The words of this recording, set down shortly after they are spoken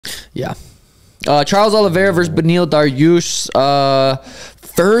Yeah. Charles Olivera versus Beneil Dariush.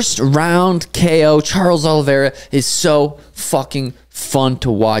 First round KO. Charles Olivera is so fucking fun to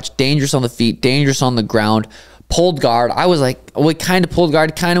watch. Dangerous on the feet, dangerous on the ground. Pulled guard. I was like, we kind of pulled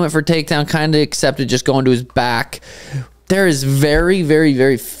guard, kind of went for takedown, kind of accepted just going to his back. There is very, very,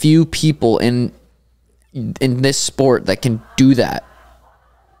 very few people in this sport that can do that.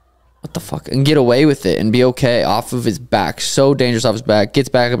 What the fuck? And get away with it and be okay off of his back. So dangerous off his back. Gets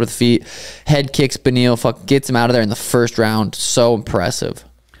back up to the feet. Head kicks Beneil. Fuck, gets him out of there in the first round. So impressive.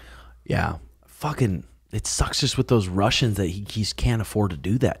 Yeah. Fucking, it sucks just with those Russians that he can't afford to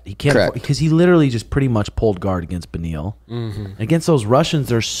do that. He can't, because he literally just pretty much pulled guard against Beneil. Against those Russians,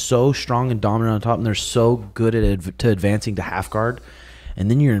 they're so strong and dominant on top, and they're so good at advancing to half guard.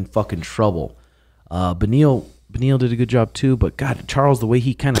 And then you're in fucking trouble. Beneil did a good job too, but God, Charles, the way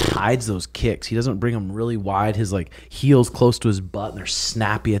he kind of hides those kicks, he doesn't bring them really wide. His like heels close to his butt, and they're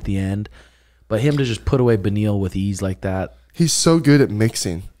snappy at the end. But him to just put away Beneil with ease like that, he's so good at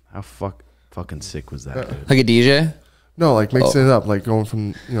mixing. how fucking sick was that, dude? Like a DJ? No, like mixing it up, like going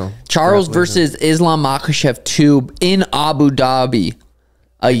from, you know. Charles versus Islam Makhachev 2 in Abu Dhabi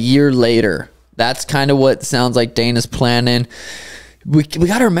a year later. That's kind of what sounds like Dana's planning. We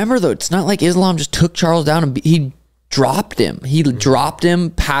got to remember, though, it's not like Islam just took Charles down and he dropped him. He dropped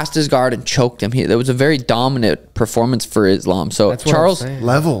him, passed his guard, and choked him. That was a very dominant performance for Islam. So Charles,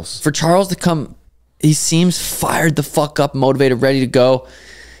 levels. For Charles to come, he seems fired the fuck up, motivated, ready to go.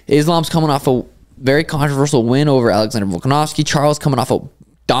 Islam's coming off a very controversial win over Alexander Volkanovski. Charles coming off a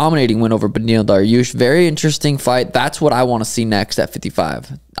dominating win over Beneil Dariush. Very interesting fight. That's what I want to see next at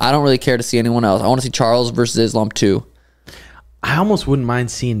 55. I don't really care to see anyone else. I want to see Charles versus Islam too. I almost wouldn't mind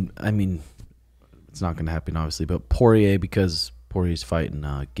seeing, I mean, it's not going to happen, obviously, but Poirier, because Poirier's fighting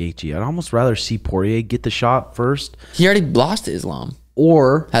Gaethje. I'd almost rather see Poirier get the shot first. He already lost to Islam.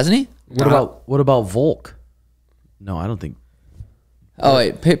 Or, hasn't he? What about Volk? No, I don't think. Oh,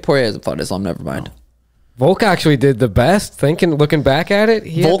 wait. Poirier hasn't fought Islam. Never mind. Volk actually did the best. Looking back at it,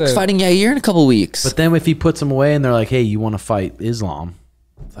 Volk's fighting Yair in a couple weeks. But then if he puts him away and they're like, hey, you want to fight Islam?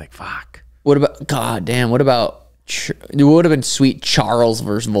 It's like, fuck. What about, god damn, what about, it would have been sweet. Charles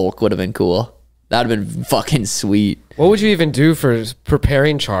versus Volk would have been cool. That would have been fucking sweet. What would you even do for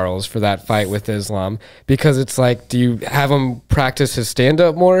preparing Charles for that fight with Islam? Because it's like, do you have him practice his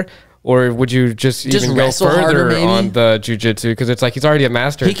stand-up more? Or would you just even go further on the jiu-jitsu? Because it's like he's already a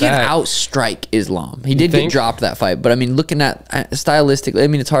master He can outstrike Islam. He did get dropped that fight. But, I mean, looking at stylistically, I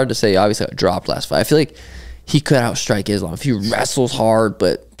mean, it's hard to say. Obviously, got dropped last fight. I feel like he could outstrike Islam if he wrestles hard,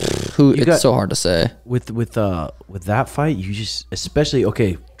 but it's so hard to say. With that fight, you just, especially,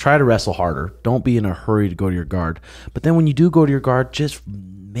 okay, try to wrestle harder. Don't be in a hurry to go to your guard. But then when you do go to your guard, just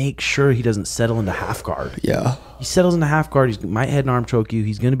make sure he doesn't settle into half guard. Yeah. He settles into half guard, he might head and arm choke you.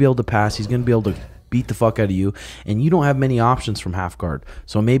 He's going to be able to pass. He's going to be able to beat the fuck out of you. And you don't have many options from half guard.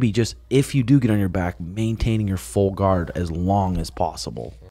 So maybe just, if you do get on your back, maintaining your full guard as long as possible.